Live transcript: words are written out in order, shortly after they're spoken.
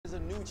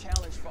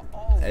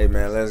Hey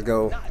man, let's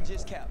go.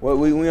 What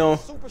week we on?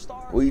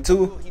 Week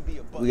 2?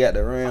 We got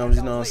the Rams,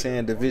 you know what I'm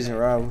saying, division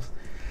rivals.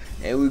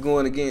 And we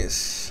going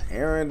against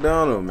Aaron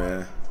Donald,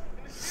 man.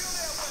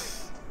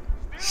 It's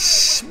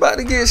about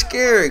to get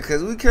scary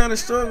because we kind of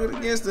struggled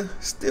against the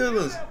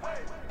Steelers.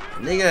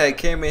 And they got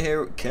Cameron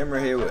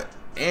Heyward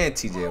and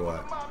TJ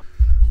Watt.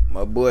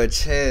 My boy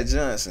Chad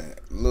Johnson.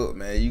 Look,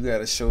 man, you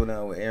got a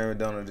showdown with Aaron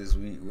Donald this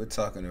week. We're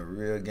talking a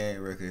real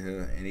game record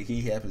here. And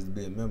he happens to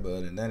be a member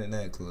of the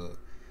 99 Club.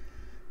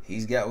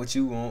 He's got what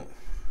you want.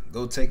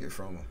 Go take it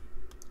from him.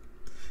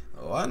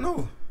 Oh, I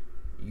know.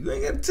 You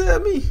ain't got to tell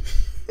me.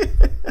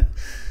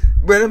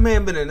 Bro, that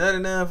man been in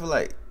 99 for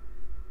like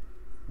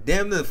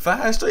damn near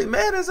 5 straight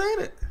Maddens,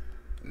 ain't it?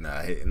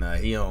 Nah,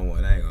 he on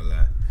one. I ain't gonna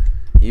lie.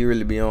 He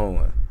really be on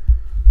one.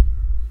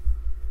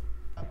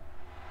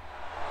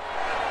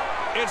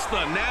 It's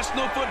the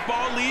National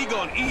Football League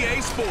on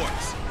EA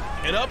Sports.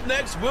 And up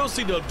next, we'll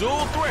see the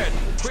dual threat,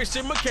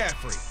 Christian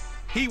McCaffrey.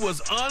 He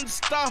was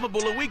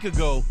unstoppable a week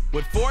ago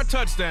with 4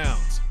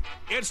 touchdowns.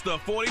 It's the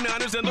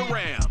 49ers and the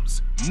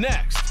Rams.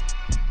 Next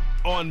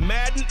on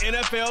Madden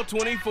NFL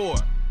 24.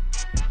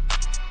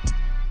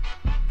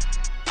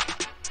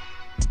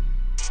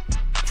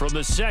 From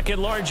the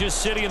second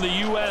largest city in the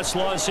U.S.,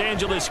 Los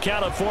Angeles,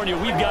 California,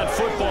 we've got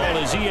football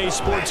as EA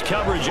Sports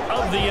coverage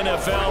of the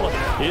NFL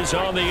is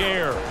on the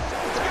air.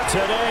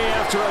 Today,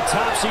 after a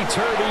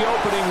topsy-turvy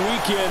opening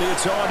weekend,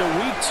 it's on to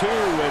week 2,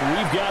 and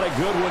we've got a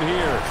good one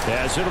here,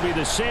 as it'll be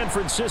the San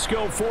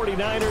Francisco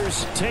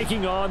 49ers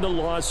taking on the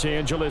Los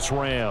Angeles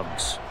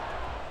Rams.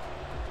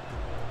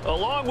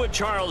 Along with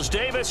Charles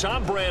Davis,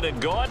 I'm Brandon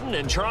Gaudin,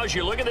 and Charles,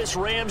 you look at this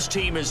Rams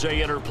team as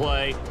they enter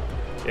play.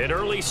 An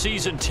early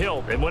season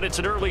tilt, and when it's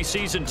an early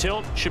season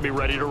tilt, should be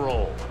ready to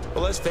roll.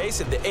 Well, let's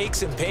face it, the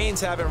aches and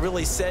pains haven't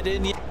really set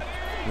in yet.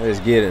 Let's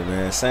get it,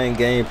 man. Same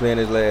game plan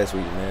as last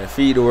week, man.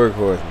 Feed the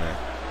workhorse, man.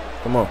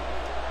 Come on.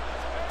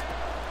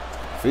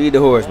 Feed the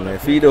horse, man.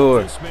 Feed the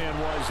horse.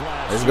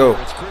 Let's go.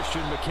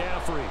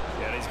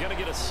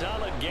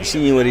 You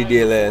seen what he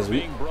did last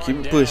week.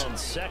 Keep it pushing.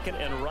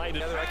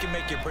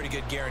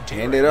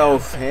 Hand it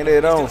off. Hand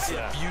it off.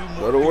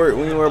 Go to work.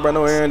 We ain't worried about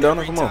no Aaron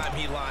Donald. Come on.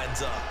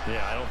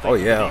 Oh,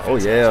 yeah. Oh,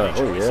 yeah.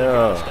 Oh,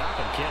 yeah.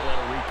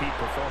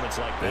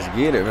 Let's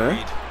get it,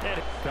 man.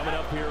 Coming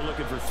up here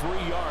looking for 3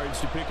 yards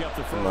to pick up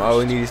the first. All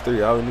we need is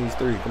 3. All we need is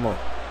 3. Come on.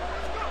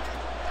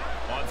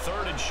 On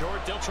 3rd and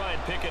short, they'll try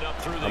and pick it up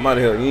through the I'm out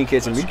of here. You ain't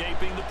catching me.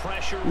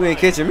 You ain't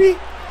catching me.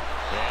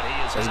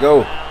 Let's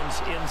go.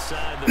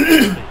 Inside the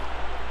 30.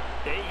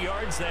 8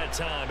 yards that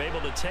time,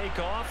 able to take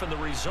off, and the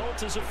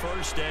result is a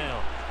first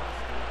down.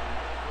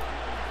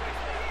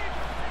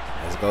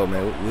 Let's go,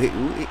 man.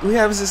 We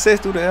having success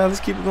through the air.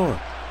 Let's keep it going.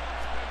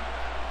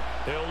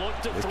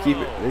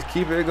 Let's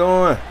keep it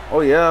going.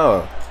 Oh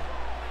yeah.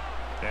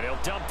 And he'll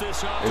dump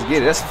this off. Let's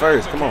get it. That's the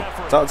first. Come on.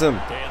 Talk to him.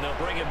 And they'll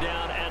bring him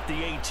down at the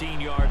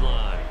 18-yard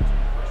line.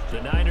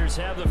 The Niners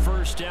have the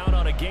first down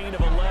on a gain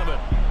of 11.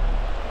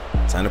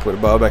 Time to put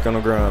the ball back on the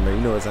ground, man.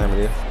 You know what time it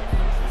is.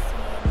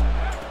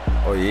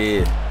 Oh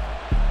yeah.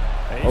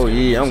 Oh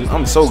yeah.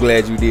 I'm so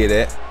glad you did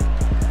that.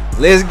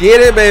 Let's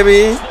get it,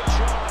 baby.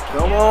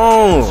 Come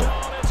on.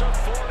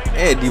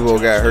 And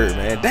Devo got hurt,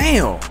 man.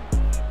 Damn.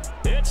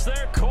 It's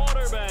their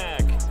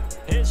quarterback.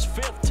 His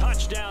 5th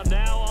touchdown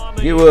now on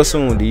the Get well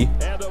soon, D.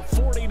 And the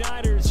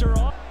 49ers are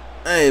on.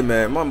 Hey,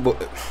 man, my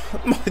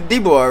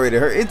Devo already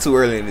hurt. It's too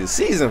early in the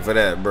season for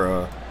that,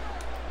 bro.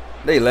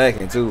 They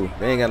lacking, too.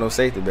 They ain't got no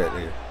safety back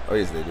there. Oh,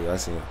 yes, they do. I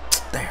see him.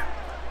 Damn.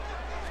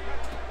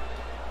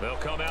 They'll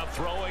come out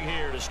throwing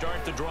here to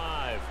start the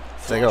drive.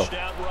 Take off.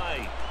 Out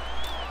right.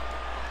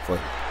 Fuck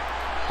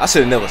it. I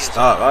should have never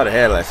stopped. I would have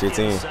had like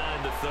 15.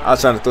 I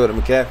was trying to throw it to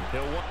McCaffrey.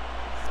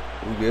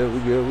 We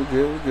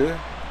good.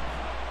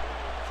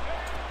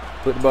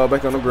 Put the ball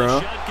back on the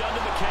ground.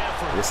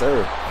 Yes, sir.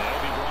 They'll be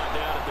brought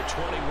down at the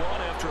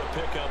 21 after a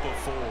pickup of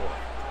 4.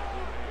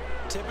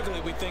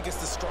 Typically, we think it's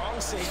the strong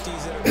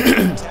safeties that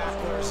are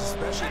tacklers,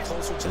 especially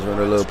closer to just run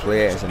a little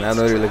play action. I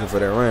know they're looking for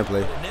that run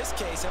play. In this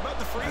case, how about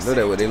the free I know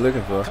that's what they're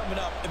looking for. coming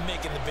up and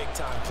making the big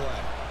time play.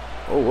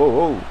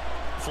 Oh.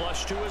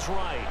 Flush to his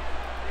right.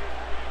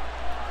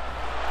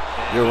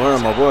 Good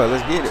run, my boy.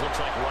 Let's get it. Looks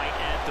like right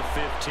at the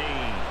 15.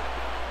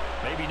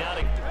 Maybe not.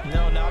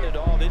 No, not at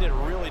all. They did a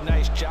really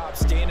nice job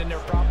staying in their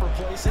proper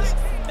places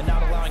and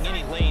not allowing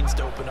any lanes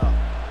to open up.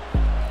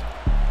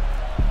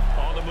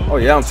 Oh,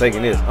 yeah, I'm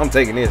taking this. I'm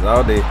taking this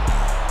all day.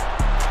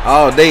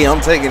 All day, I'm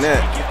taking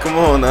that. Come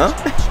on now.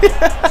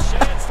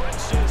 San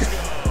Francisco.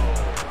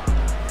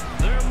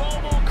 Their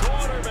mobile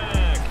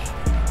quarterback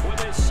with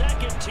his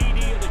 2nd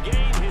TD of the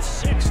game, his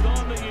 6th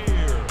on the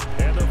year.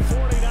 And the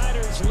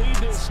 49ers lead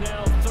this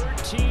now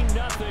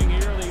 13-0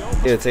 here in the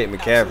open. He'll take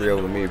McCaffrey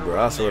over me, bro.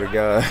 I swear to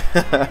God.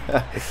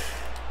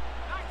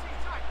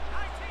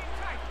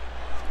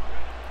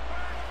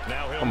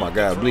 Oh my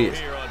God, blitz.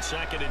 Here on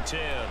 2nd and 10,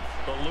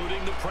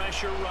 eluding the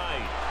pressure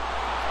right.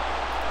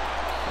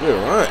 Good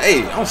run.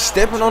 Hey, I'm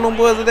stepping on them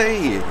boys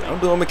today. I'm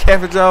doing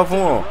McCaffrey job for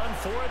him. Run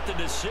for it, the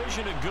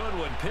decision a good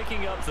one,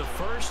 picking up the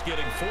first,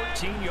 getting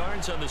 14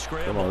 yards on the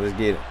scramble. Come on, let's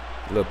get it.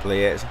 Little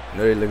play action. I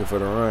know they're looking for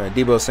the run.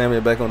 Debo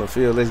Samuel back on the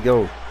field. Let's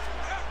go.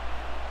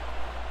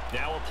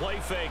 Now a play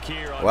fake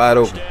here on Wide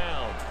first open.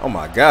 down. Oh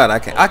my God, I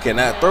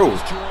cannot throw.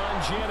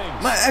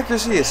 My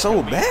accuracy is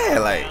so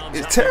bad, like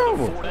it's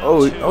terrible.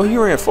 Oh, he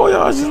ran 4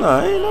 yards just now.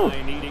 I ain't know.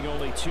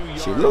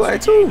 She look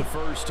like 2.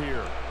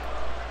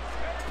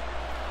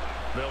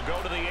 They'll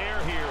go to the air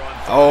here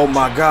on Oh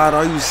my God,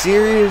 are you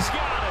serious?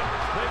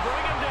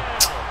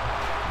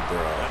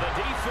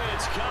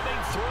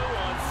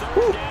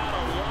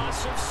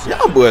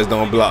 Y'all boys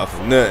don't block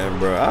for nothing,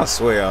 bro. I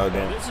swear y'all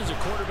don't. This is a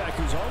quarterback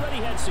who's already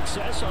had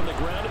success on the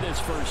ground in this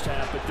first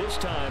half, but this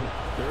time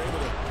they're able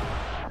to.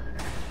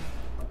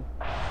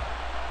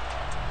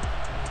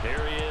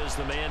 There he is,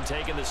 the man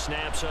taking the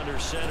snaps under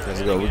center.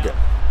 Let's go. We got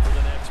for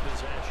the next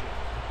possession.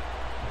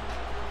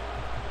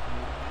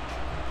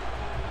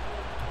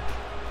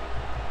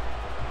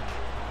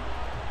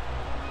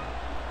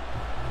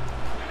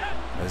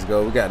 Let's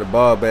go. We got the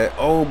ball back.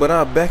 Oh, but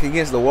I'm back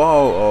against the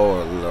wall.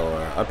 Oh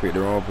Lord, I picked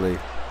the wrong play.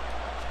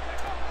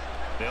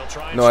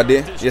 No, I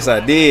did. Yes, I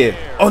did.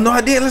 Oh no,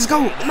 I did. Let's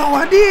go. No,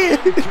 I did.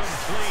 Too tough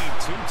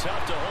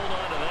to hold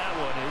on to that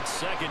one. It's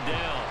second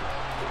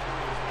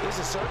down. This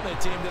is certainly a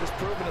team that has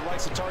proven it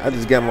likes to target. I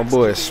just got my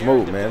boy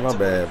smoked, man. My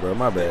bad, bro.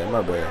 My bad.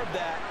 My bad.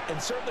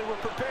 And certainly we're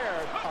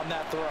prepared on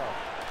that throw.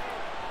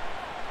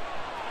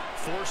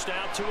 Forced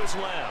out to his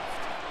left.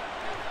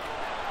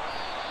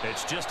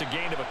 It's just a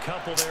gain of a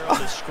couple there on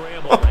the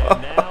scramble,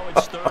 and now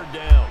it's third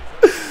down.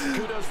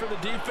 Kudos for the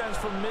defense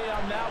from me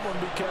on that one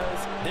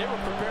because they were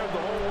prepared the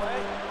whole way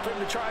for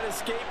him to try to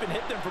escape and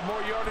hit them for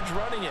more yardage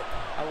running it.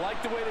 I like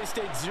the way they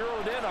stayed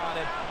zeroed in on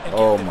it. And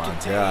oh my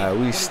God,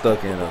 we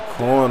stuck in a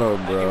corner,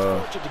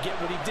 bro. To get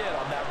what he did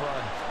on that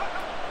run.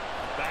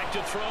 Back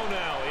to throw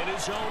now in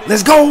his own.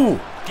 Let's go.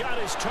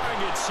 Got his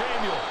target,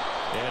 Samuel.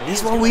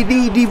 This is what we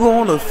need, Debo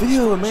on the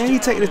field, man. He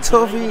take the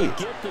tough hit.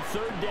 Get the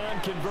third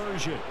down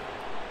conversion.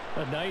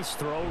 A nice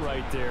throw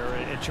right there.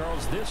 And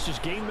Charles, this is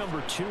game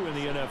number 2 in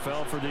the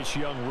NFL for this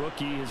young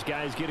rookie. His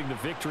guys getting the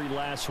victory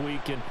last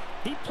week, and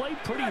he played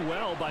pretty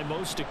well by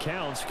most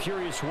accounts.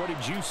 Curious, what did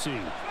you see?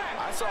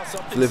 I saw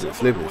something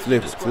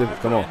flip it.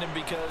 Come on.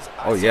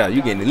 Oh, yeah,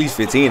 you getting at least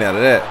 15 out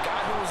of that.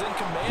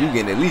 You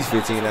getting at least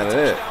 15 out of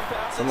that.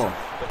 Come on.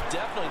 But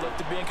definitely looked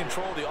to be in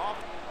control of the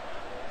offense.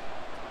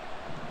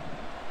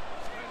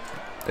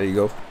 There you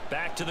go.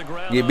 Back to the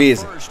ground. Get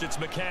busy.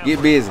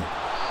 Get busy.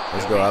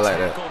 Let's go. I like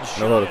that.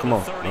 No hold. Come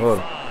on. No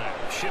hold.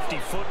 Shifty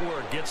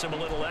footwork gets him a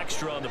little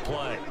extra on the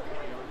play.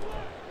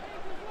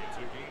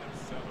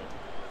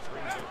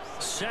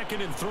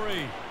 2nd and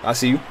 3. I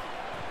see you.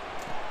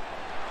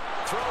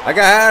 I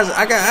got eyes.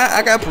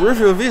 I got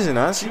peripheral vision.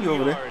 I see you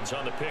over there.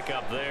 On the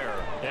pickup there.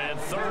 And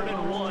 3rd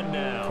and 1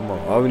 now. Come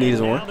on. All we need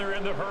is one. They're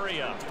in the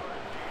hurry up.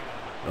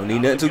 Don't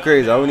need nothing too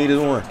crazy. All we need is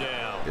one.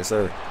 Yes,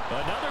 sir.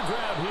 Another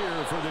grab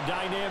here for the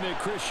dynamic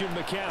Christian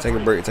McCaffrey. Take a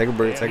break. Take a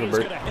break. Take a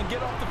break.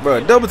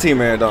 Bro, double team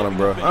Maradona,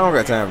 bro. I don't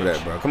got time for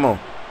that, bro. Come on.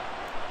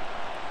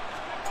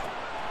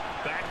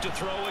 Back to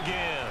throw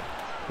again.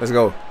 Let's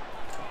go.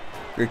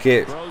 Good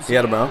kick. He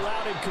out of bounds.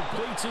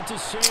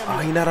 Oh,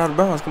 he not out of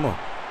bounds. Come on.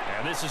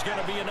 And this is going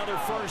to be another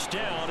first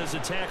down as the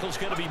tackle's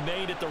going to be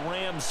made at the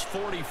Rams'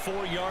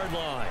 44-yard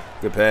line.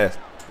 Good pass.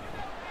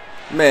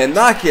 Man,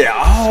 knock it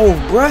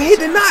off, bro. He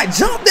did not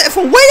jump that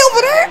from way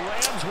over there.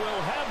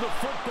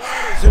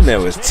 That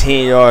man was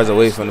 10 yards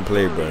away from the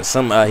play, bro.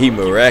 Somehow he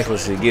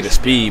miraculously get a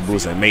speed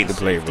boost and make the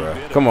play, bro.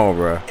 Come on,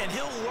 bro. And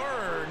he'll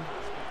learn.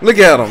 Look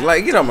at him.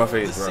 Like, get on my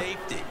face, bro.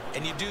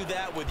 And you do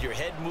that with your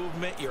head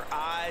movement, your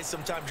eyes,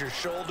 sometimes your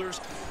shoulders.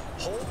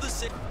 Hold the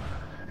safety.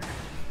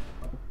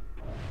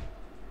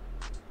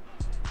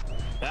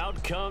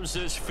 Out comes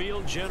this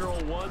field general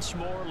once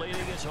more,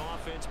 leading his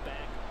offense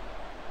back.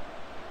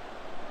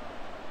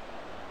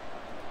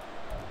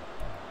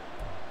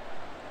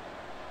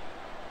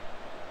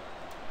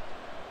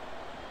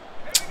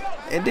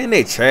 And then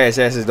they trash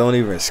asses don't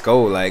even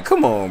score. Like,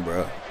 come on,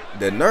 bro.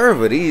 The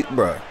nerve of these,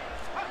 bro.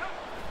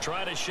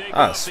 Try to shake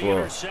I off swear.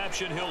 the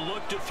interception. He'll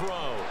look to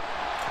throw.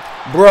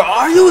 Bro,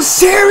 are you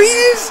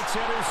serious?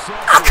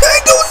 I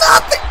couldn't do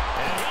nothing.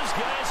 And these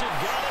guys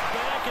have got it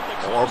back at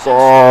the Oh, closest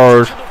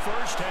God. to the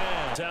first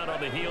half. Out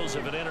on the heels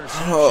of an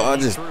interception. Oh, I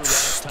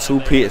just 2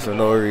 picks for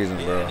no reason,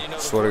 bro.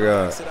 Swear to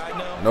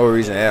God. No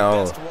reason at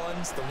all. The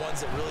ones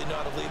that really know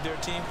how to lead their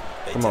team.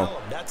 Come on.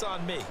 That's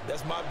on me.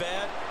 That's my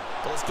bad.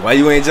 Why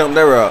you ain't jumped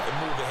that route?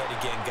 Move ahead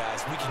again,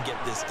 guys. We can get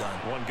this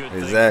done. One good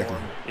Exactly.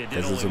 thing for him.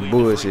 This is some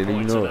bullshit,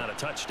 you know it. A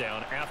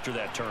touchdown after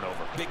that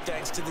turnover. Big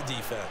thanks to the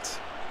defense.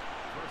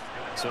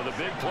 So the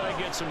big play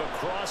gets him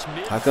across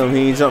midfield. How come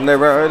he ain't jumped that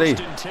route already?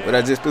 What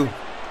I just do?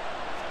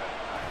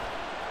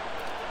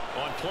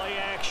 On play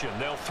action,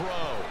 they'll throw.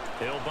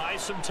 They'll buy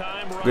some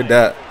time. Right. Good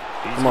dot.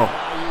 Come on.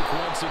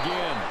 Once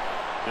again.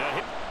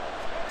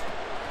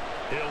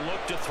 He'll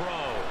look to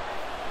throw.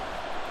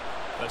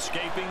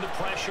 Escaping the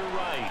pressure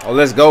right. Oh,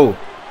 let's go.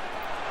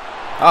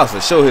 I was for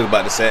sure he was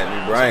about to sack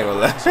me, bro. I ain't gonna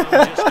lie.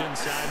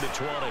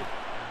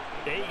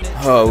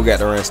 Oh, we got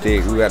the run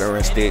stick. We got the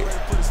run stick.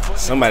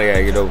 Somebody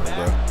gotta get over,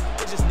 bro.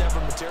 It just never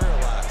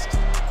materialized.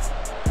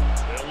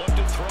 They'll look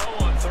to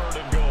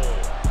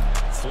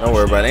Don't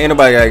worry about it. Ain't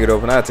nobody gotta get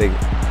open. I'll take it.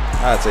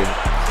 I'll take it.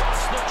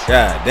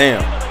 God damn.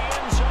 A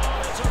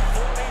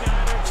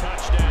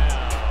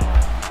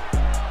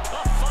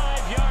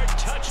 5-yard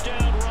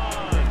touchdown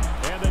run.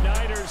 And the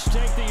Niners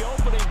take the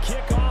opening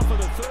kickoff of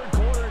the third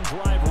quarter and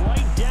drive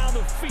right down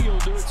the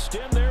field to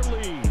extend their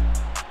lead.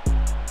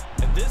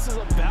 And this is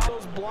about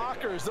those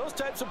blockers. Those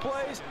types of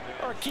plays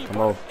are key. Come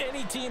on.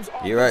 Any team's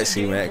You're right,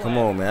 C-Mac. Come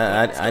on,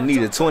 man. I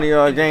need a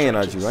 20-yard gain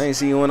out you. I ain't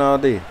seen you one all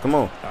day. Come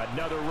on.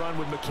 Another run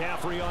with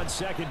McCaffrey on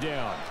second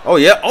down. Oh,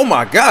 yeah. Oh,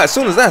 my God. As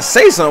soon as I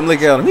say something,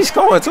 look at him. He's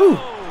scoring, too.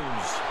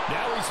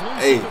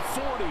 Hey.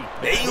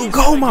 There you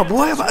go, my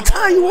boy. About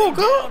time you woke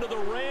up.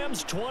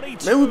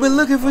 Man, we've been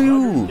looking for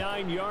you.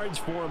 9 yards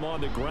for him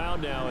on the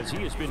ground now as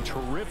he has been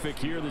terrific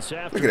here this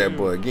afternoon. Look at that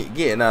boy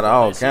getting out of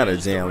all kind of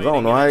jams. I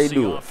don't know how he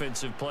do it.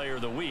 Offensive player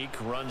of the week.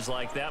 Runs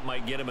like that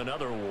might get him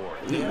another award.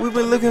 We've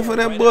been looking for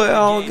that boy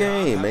all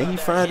game, man. He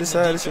finally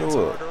decided to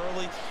show up.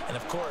 And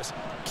of course,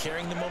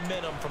 carrying the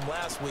momentum from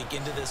last week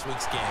into this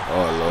week's game.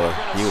 Oh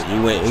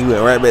Lord, he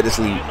went right back to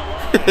sleep.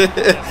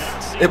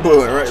 That boy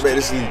went right back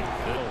to sleep.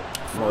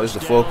 Come on, it's the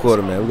fourth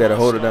quarter, man. We gotta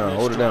hold it down,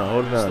 hold it down,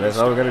 hold it down. That's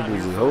all we gotta do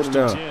is just hold it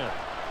down.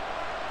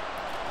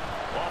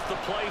 Off the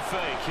play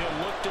fake, he'll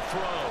look to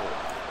throw.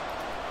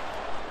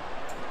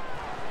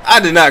 I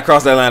did not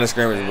cross that line of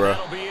scrimmage, bro.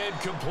 That'll be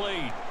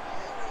incomplete.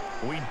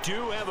 We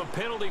do have a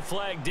penalty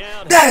flag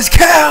down. That's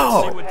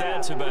Cal. See what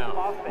that's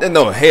about.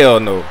 No, hell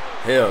no,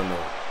 hell no,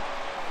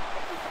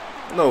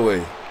 no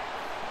way.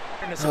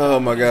 Oh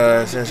my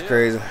gosh, that's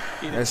crazy.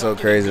 That's so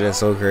crazy. That's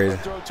so crazy.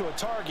 Throw to a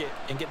target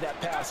and get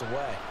that pass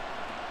away.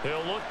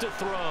 He'll look to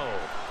throw.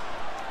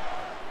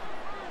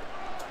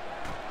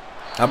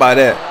 How about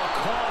that?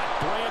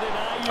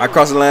 I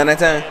crossed the line that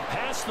time.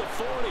 Past the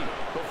 40.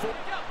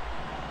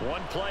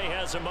 One play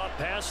has him up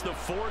past the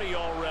 40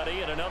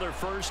 already, and another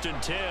 1st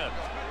and 10.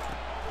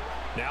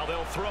 Now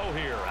they'll throw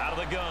here out of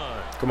the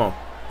gun. Come on,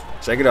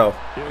 check it off.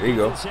 There you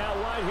go.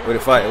 Way to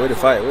fight, way to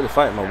fight, way to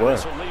fight, my boy.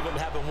 This will leave them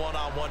having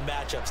one-on-one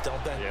matchups,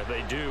 don't they? Yeah,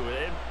 they do.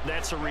 And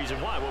that's the reason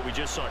why. What we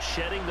just saw,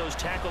 shedding those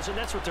tackles, and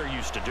that's what they're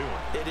used to doing.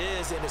 It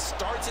is, and it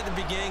starts at the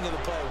beginning of the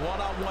play.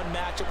 One-on-one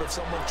matchup if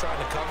someone's trying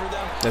to cover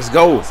them. Let's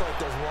go.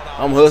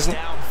 I'm hustling.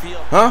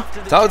 Huh?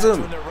 Talk to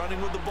me. When they're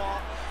running with the ball,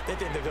 they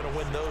think they're going to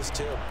win those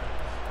too.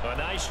 A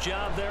nice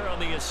job there on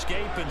the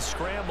escape and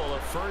scramble. A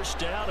 1st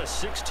down, a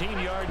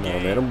 16-yard gain. No,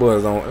 man, them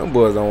boys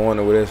don't want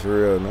it with us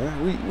for real,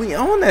 man. We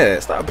on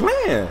that. Stop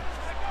playing.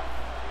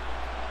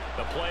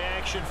 The play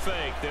action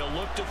fake. They'll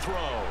look to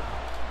throw.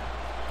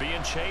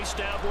 Being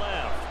chased out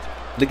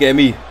left. Look at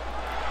me.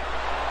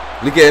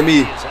 Look at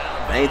me.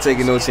 I ain't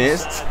taking no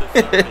chances.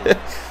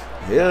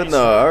 Hell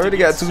no. I already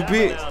got 2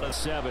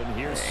 picks.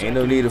 Ain't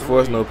no need to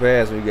force no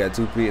pass when you got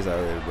 2 picks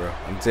already, bro.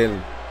 I'm telling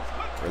you.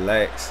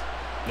 Relax.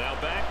 Now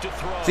back to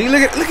throw. See, look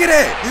at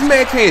that. This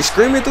man came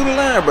screaming through the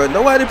line, bro.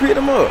 Nobody picked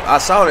him up. I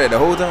saw that the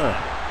whole time.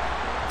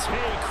 Tay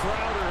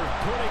Crowder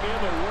putting in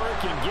the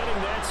work and getting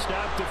that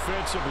stop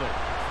defensively.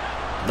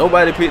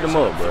 Nobody picked him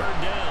up, bro.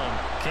 Third down.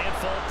 Can't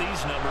fault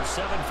these numbers.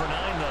 7 for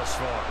 9 thus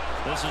far.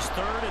 This is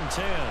 3rd and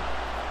 10.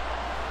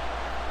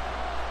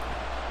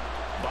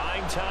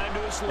 Buying time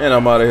to his left. And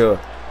I'm out of here.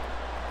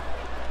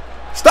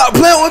 Stop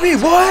playing with me,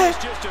 boy.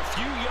 Just a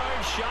few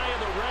yards shy of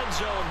the red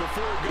zone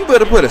before You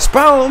better put a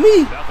spell on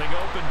me. nothing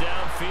open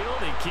downfield.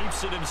 He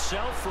keeps it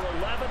himself for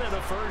 11 and a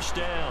 1st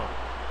down.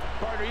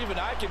 Partner, even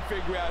I can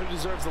figure out who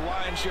deserves the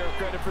lion's share of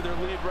credit for their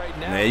lead right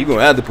now. Man, you're going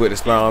to have to put a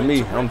spell on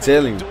me. I'm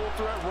telling you. Dual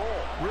threat role,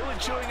 really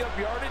chewing up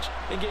yardage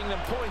and getting them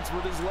points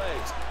with his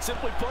legs.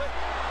 Simply put,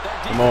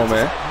 that Come on,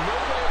 man. has no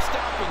way of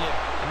stopping him,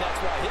 and that's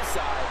why his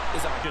side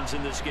is on.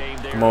 In this game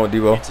there. Come on,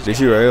 Debo. This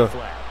you right here.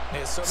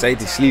 Man, so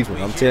Safety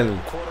sleeping. I'm telling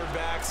you.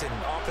 Quarterbacks and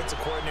offensive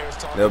coordinators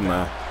talking Never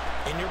mind.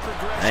 in your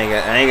progression.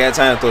 I ain't got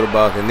time to throw the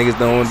ball because niggas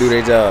don't want to do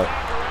their job.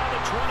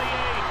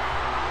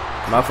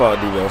 My fault,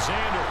 Debo.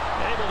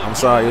 I'm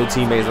sorry your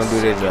teammates don't do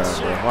their job,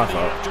 bro. My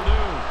fault.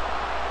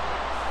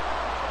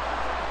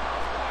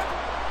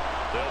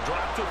 They'll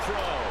drop to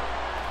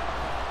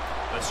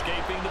throw.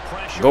 Escaping the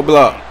pressure. Go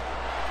block.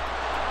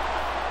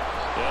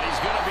 And he's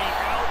going to be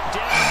out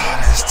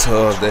down. That's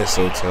tough. That's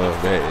so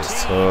tough. That is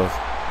tough.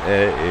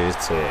 That is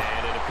tough.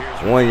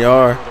 1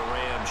 yard.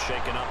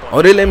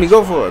 Oh, they let me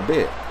go for a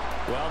bit.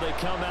 While they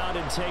come out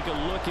and take a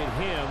look at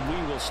him,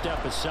 we will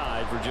step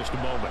aside for just a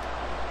moment.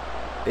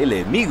 They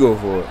let me go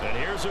for it. And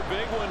here's a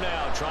big one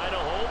now, trying to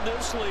hold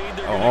this lead.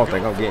 They're Oh, I don't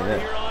think I'm getting that.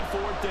 Here on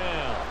 4th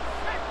down.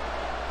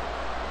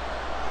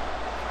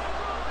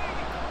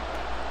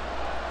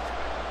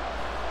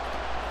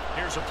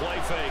 Here's a play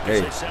fake. Hey,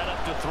 as they set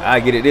up to throw.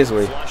 I get it this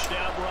way. Flushed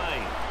out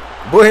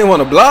right. Boy, ain't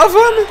want to block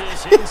for me?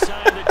 Is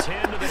inside the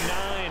 10 to the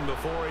 9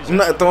 before he's I'm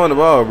not throwing the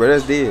ball, bro.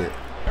 That's dead.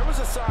 There was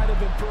a sign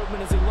of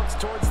improvement as he looks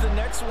towards the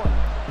next one.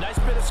 Nice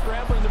bit of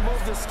scrambling to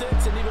move the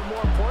sticks, and even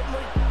more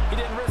importantly, he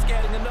didn't risk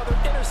adding another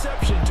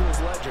interception to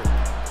his ledger. And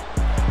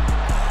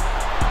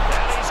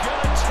he's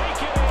going to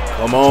take it in.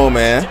 Come on,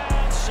 man.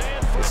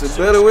 It's a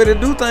better way to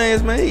do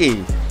things, man. A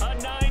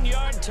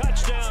 9-yard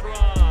touchdown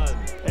run.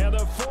 And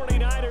the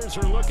 49ers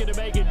are looking to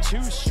make it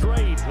 2 straight.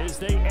 straight as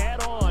they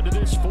add on to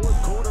this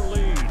fourth quarter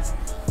lead.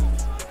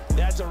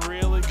 That's a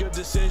really good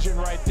decision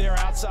right there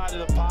outside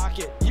of the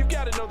pocket. You've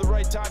got to know the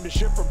right time to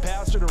shift from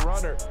passer to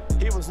runner.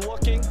 He was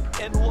looking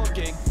and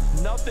looking,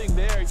 nothing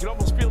there. You can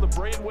almost feel the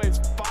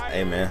brainwaves fire.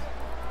 Hey, man.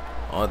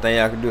 Only thing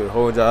y'all can do is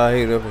hold y'all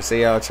head up and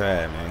say y'all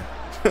tried,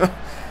 man.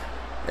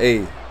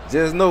 Hey,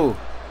 just know,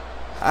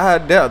 I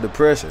doubt the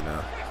pressure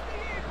now.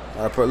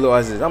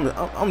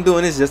 I'm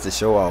doing this just to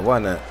show off. Why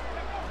not?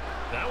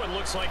 That one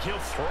looks like he'll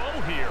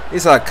throw here.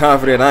 It's how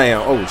confident I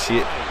am. Oh,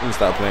 shit. Let me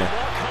stop playing.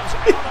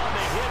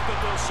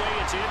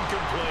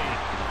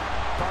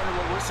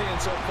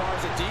 Seeing so far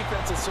as the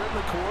defense is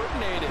certainly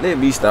coordinated.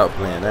 Let me stop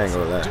playing. I ain't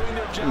gonna lie.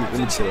 Let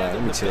me chill out. Let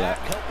me chill out.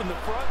 Helping the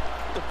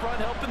front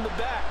helping the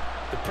back.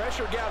 The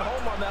pressure got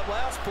home on that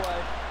last play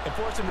and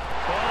forced him to.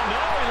 Oh no,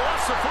 he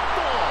lost the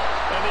football,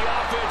 and the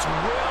offense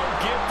will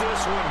get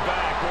this one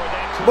back. Boy,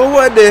 that but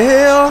what the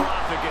hell?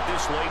 At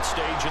this late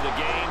stage of the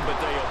game, but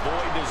they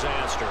avoid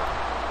disaster.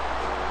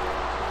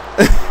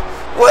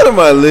 What am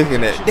I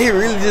looking at? They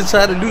really just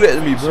tried to do that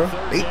to me, bro.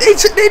 They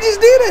just did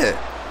that.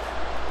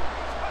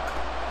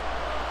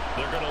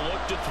 They're going to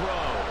look to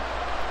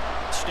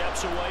throw.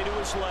 Steps away to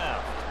his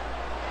left.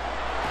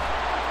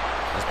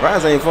 I'm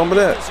surprised I ain't fumbled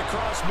that.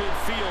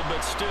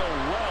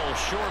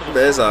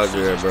 But it's all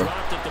good, bro.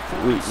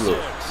 Look,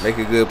 make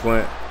a good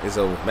point. It's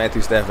over.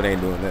 Matthew Stafford ain't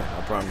doing that.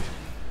 I promise you.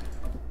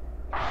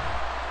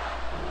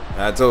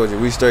 I told you,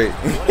 we straight.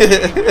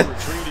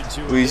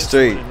 We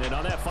straight. And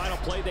on that final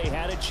play, they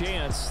had a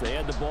chance. They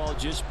had the ball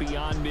just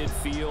beyond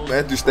midfield.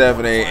 Matthew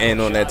Stafford ain't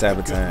on that type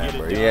of time,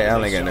 bro. Yeah,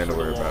 I ain't got nothing to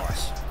worry about.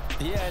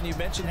 Yeah, and you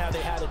mentioned how they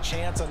had a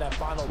chance on that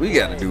final. We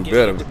got to do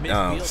better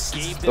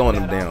throwing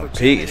them down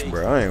pigs,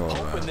 bro. I ain't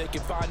gonna lie.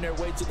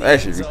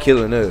 That should be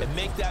killing us. And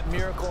make that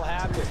miracle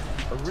happen.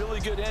 A really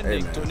good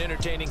ending to an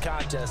entertaining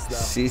contest, though.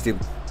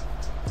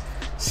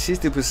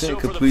 60%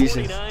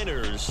 completion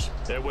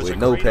with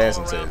no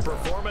passing touchdowns.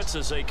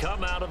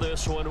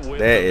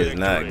 That is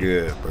not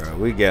good, bro.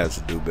 We got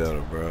to do better,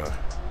 bro.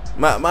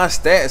 My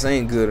stats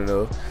ain't good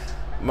enough.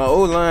 My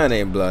O-line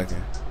ain't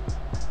blocking.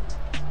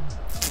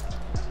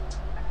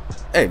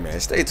 Hey, man,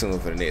 stay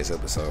tuned for the next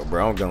episode,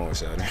 bro. I'm going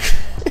with y'all.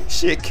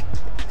 Shit.